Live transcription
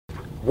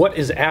What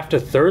is after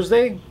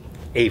Thursday?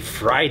 A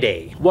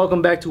Friday.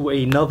 Welcome back to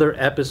another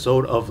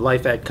episode of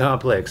Life at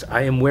Complex.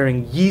 I am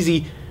wearing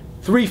Yeezy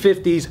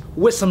 350s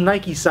with some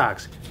Nike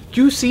socks.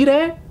 Do you see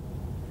that?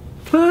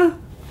 Huh?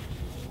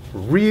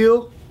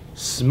 Real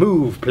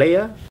smooth,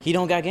 player. He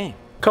don't got game.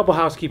 Couple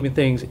housekeeping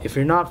things. If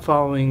you're not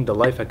following the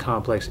Life at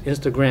Complex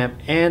Instagram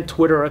and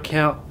Twitter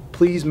account,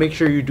 please make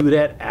sure you do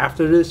that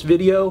after this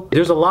video.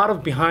 There's a lot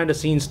of behind the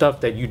scenes stuff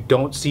that you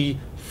don't see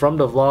from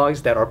the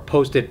vlogs that are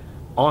posted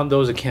on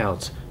those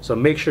accounts. So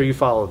make sure you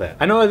follow that.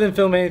 I know I didn't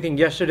film anything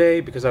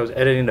yesterday because I was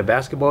editing the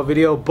basketball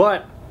video,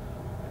 but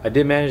I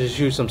did manage to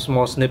shoot some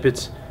small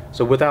snippets.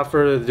 So without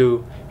further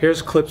ado,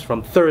 here's clips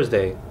from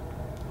Thursday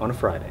on a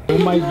Friday. Oh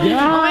my god!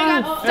 Oh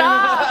my god,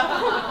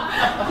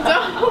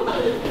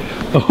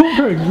 stop!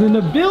 Oberg's in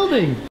the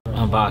building!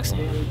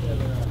 Unboxing.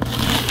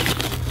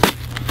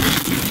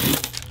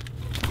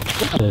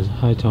 Says,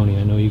 hi Tony,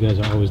 I know you guys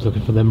are always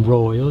looking for them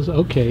royals.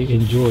 Okay,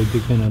 enjoy.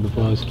 Big fan of the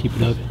vlogs. Keep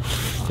it up.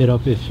 Hit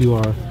up if you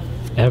are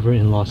ever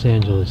in Los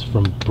Angeles,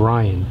 from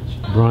Brian.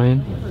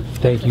 Brian,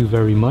 thank you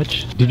very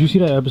much. Did you see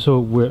that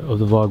episode of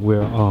the vlog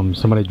where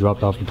somebody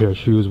dropped off a pair of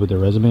shoes with their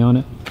resume on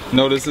it?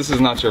 Notice this is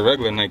not your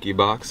regular Nike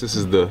box. This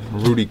is the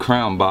Rudy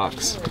Crown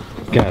box.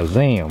 God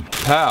damn.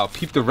 Pal,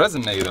 keep the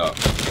resume up.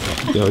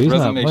 Yo, he's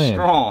resume not playing.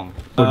 Strong.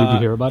 Oh, did you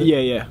hear about it?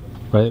 Yeah.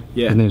 Right?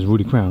 Yeah. His name's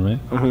Rudy Crown, right?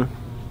 Uh-huh.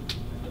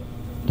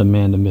 The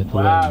man, the myth, the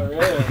legend.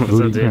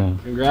 Really? Rudy Crown.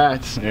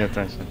 Congrats. Yeah,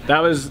 thanks.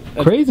 That was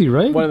Crazy,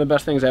 right? one of the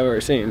best things I've ever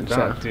seen.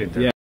 So, Dude,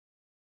 yeah.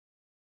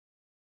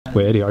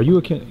 Wait, Eddie, are you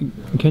a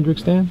Kendrick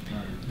stan?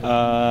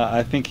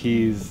 I think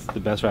he's the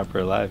best rapper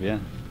alive, yeah.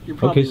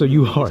 Okay, so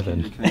you are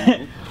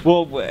then.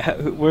 Well,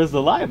 where's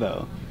the lie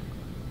though?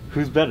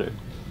 Who's better?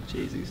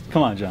 Jay-Z.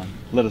 Come on, John.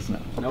 Let us know.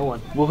 No one.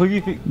 Well, who do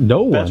you think?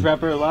 No one. Best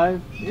rapper alive?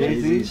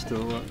 Jay-Z.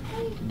 Still up.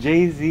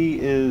 Jay-Z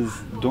is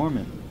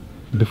dormant.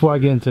 Before I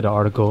get into the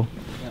article,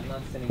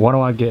 why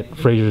don't I get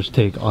Fraser's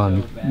take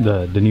on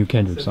the new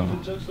Kendrick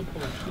song?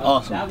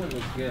 Awesome.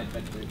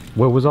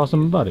 What was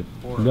awesome about it?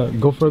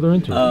 Go further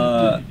into it.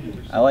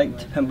 I like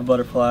To Pimp a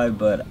Butterfly,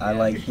 but I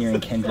like hearing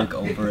Kendrick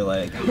over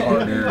like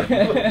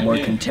harder, more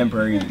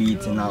contemporary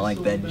beats and not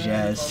like that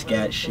jazz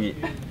scat shit.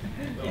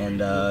 And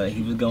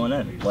he was going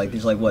in. Like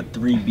there's like what,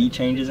 3 beat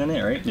changes in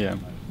it, right? Yeah.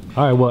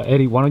 All right, well,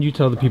 Eddie, why don't you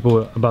tell the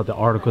people about the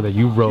article that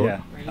you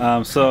wrote?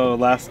 Yeah. So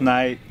last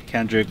night,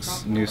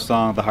 Kendrick's new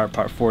song, The Heart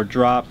Part 4,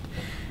 dropped.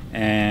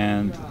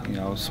 And you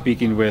know,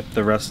 speaking with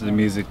the rest of the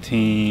music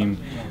team,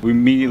 we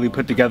immediately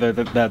put together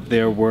that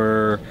there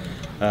were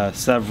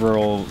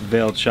several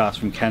veiled shots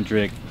from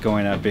Kendrick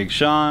going at Big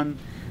Sean.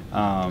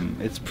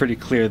 It's pretty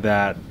clear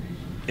that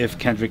if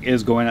Kendrick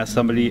is going at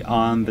somebody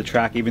on the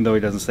track, even though he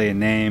doesn't say a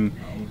name,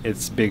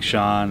 it's Big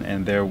Sean,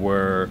 and there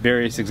were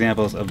various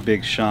examples of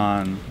Big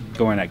Sean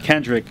going at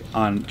Kendrick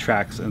on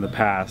tracks in the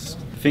past.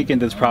 Thinking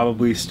this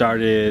probably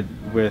started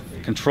with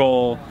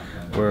Control,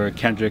 where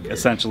Kendrick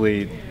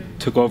essentially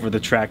took over the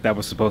track that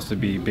was supposed to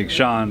be Big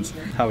Sean's.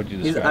 How would you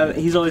describe it?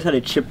 He's always had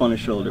a chip on his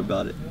shoulder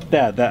about it.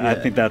 Yeah, I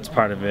think that's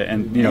part of it.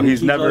 And you know,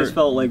 he's never always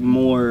felt like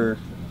more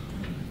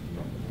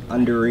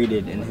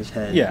underrated in his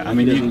head. Yeah, I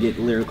mean, he doesn't get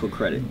lyrical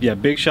credit. Yeah,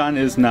 Big Sean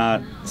is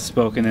not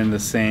spoken in the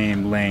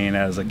same lane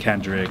as a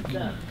Kendrick.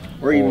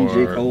 Or even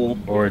J. Cole.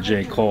 Or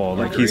J. Cole.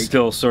 Like, he's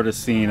still sort of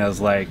seen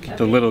as like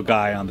the little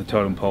guy on the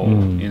totem pole,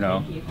 you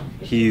know?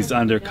 He's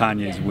under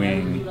Kanye's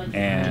wing,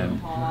 and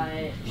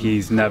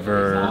he's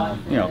never,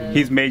 you know,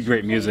 he's made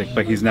great music,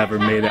 but he's never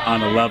made it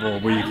on a level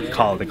where you could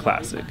call it a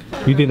classic.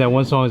 You think that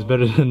one song is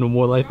better than the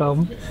More Life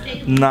album?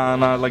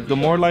 Nah, like the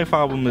More Life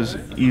album is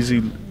easy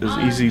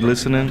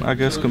listening, I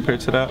guess, compared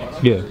to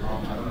that. Yeah.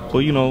 But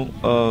you know,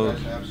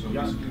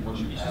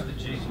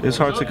 it's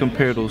hard to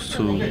compare those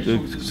two.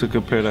 To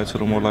compare that to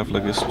the More Life,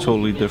 like it's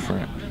totally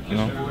different, you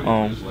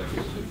know.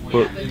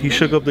 But he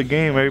shook up the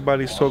game.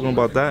 Everybody's talking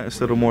about that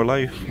instead of More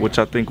Life, which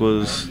I think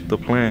was the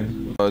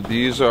plan.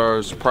 These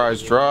are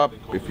surprise drop.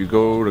 If you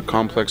go to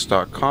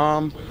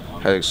complex.com,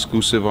 had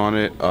exclusive on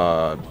it.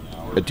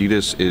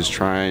 Adidas is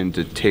trying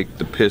to take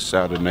the piss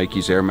out of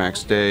Nike's Air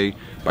Max Day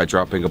by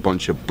dropping a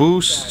bunch of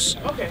boosts,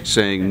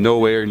 saying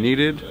no air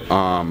needed.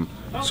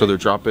 So they're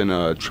dropping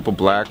a triple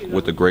black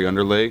with a gray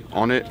underlay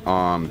on it.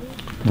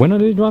 When are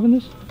they dropping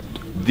this?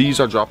 These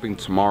are dropping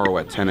tomorrow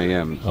at 10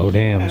 a.m. Oh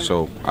damn.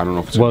 So I don't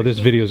know if it's well, this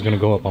video is gonna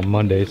go up on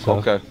Monday, so.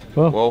 Okay.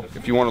 Well,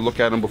 if you want to look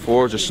at them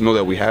before, just know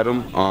that we had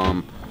them.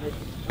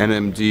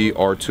 NMD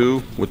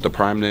R2 with the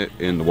prime knit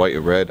in the white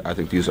and red. I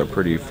think these are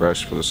pretty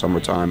fresh for the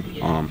summertime.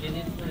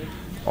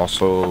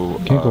 Also,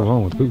 can't go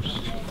wrong with boost.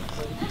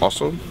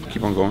 Also,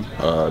 keep on going.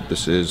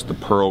 This is the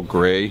Pearl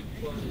Gray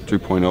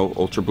 3.0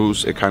 Ultra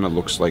Boost. It kind of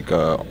looks like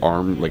a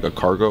like a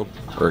cargo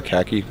or a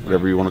khaki,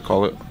 whatever you want to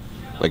call it,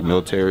 like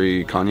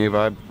military Kanye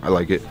vibe. I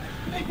like it.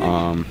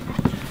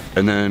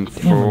 And then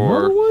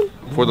for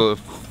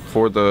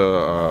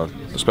the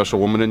special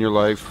woman in your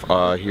life,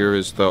 here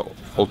is the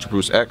Ultra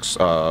Boost X,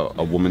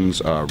 a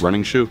woman's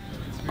running shoe,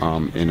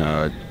 in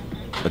a,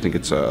 I think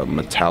it's a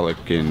metallic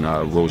in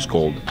rose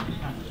gold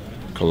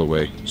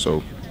colorway.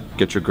 So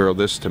get your girl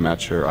this to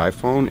match her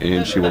iPhone,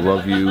 and she will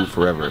love you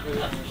forever.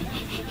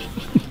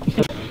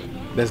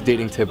 That's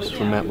dating tips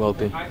from Matt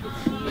Wealthy.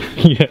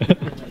 Yeah.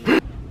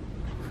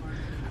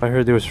 I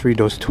heard there was free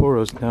Dos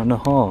Toros down the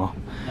hall.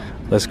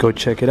 Let's go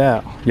check it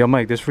out. Yo,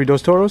 Mike, there's free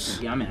Dos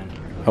Toros? Yeah, man.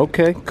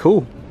 Okay,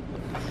 cool.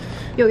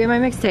 Yo, get my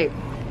mixtape.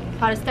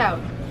 Hottest out.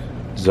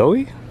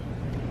 Zoe?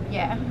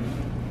 Yeah.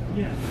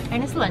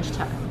 And it's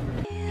lunchtime.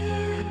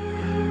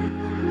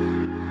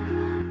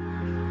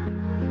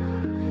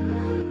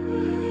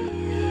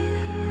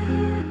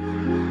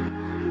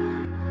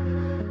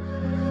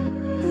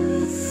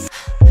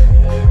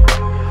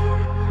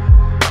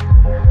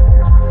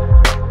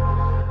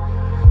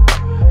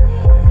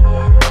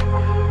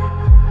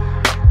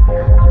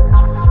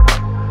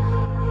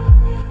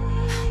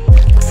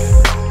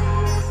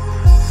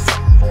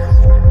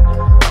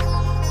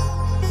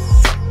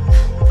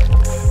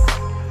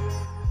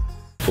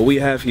 What we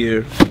have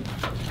here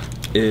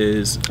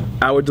is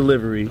our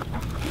delivery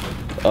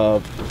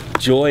of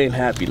joy and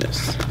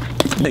happiness.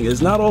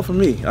 It's not all for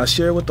me. I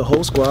share with the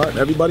whole squad.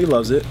 Everybody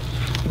loves it.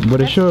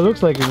 But it sure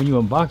looks like it when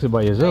you unbox it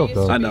by yourself,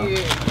 though. I know. I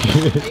used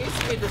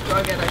to be this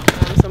drug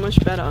addict. So much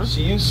better.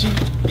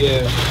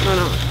 Yeah.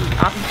 No.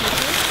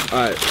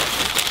 All right.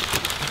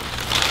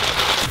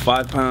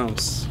 5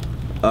 pounds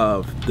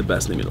of the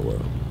best name in the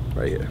world,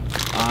 right here.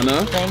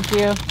 Anna. Thank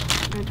you.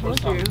 I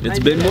told you. It's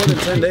been more than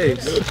 10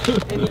 days.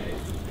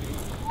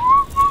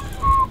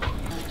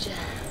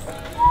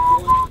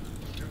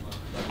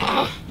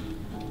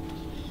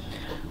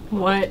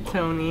 What,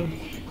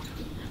 Tony?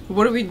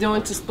 What are we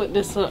doing to split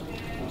this up?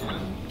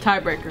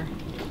 Tiebreaker.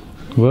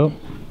 Well,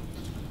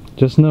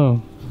 just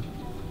know,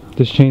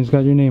 this chain's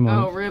got your name on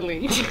it. Oh,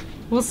 really?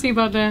 We'll see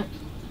about that.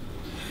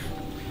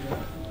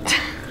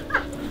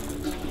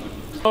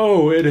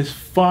 Oh, it is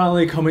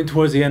finally coming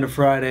towards the end of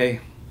Friday.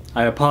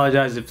 I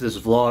apologize if this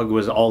vlog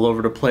was all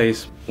over the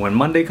place. When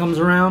Monday comes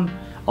around,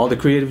 all the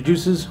creative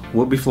juices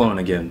will be flowing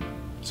again.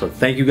 So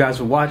thank you guys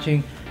for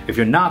watching. If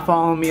you're not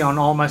following me on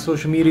all my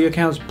social media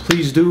accounts,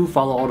 please do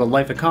follow all the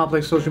Life at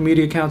Complex social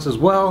media accounts as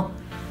well.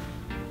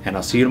 And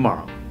I'll see you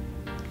tomorrow.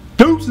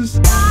 Deuces!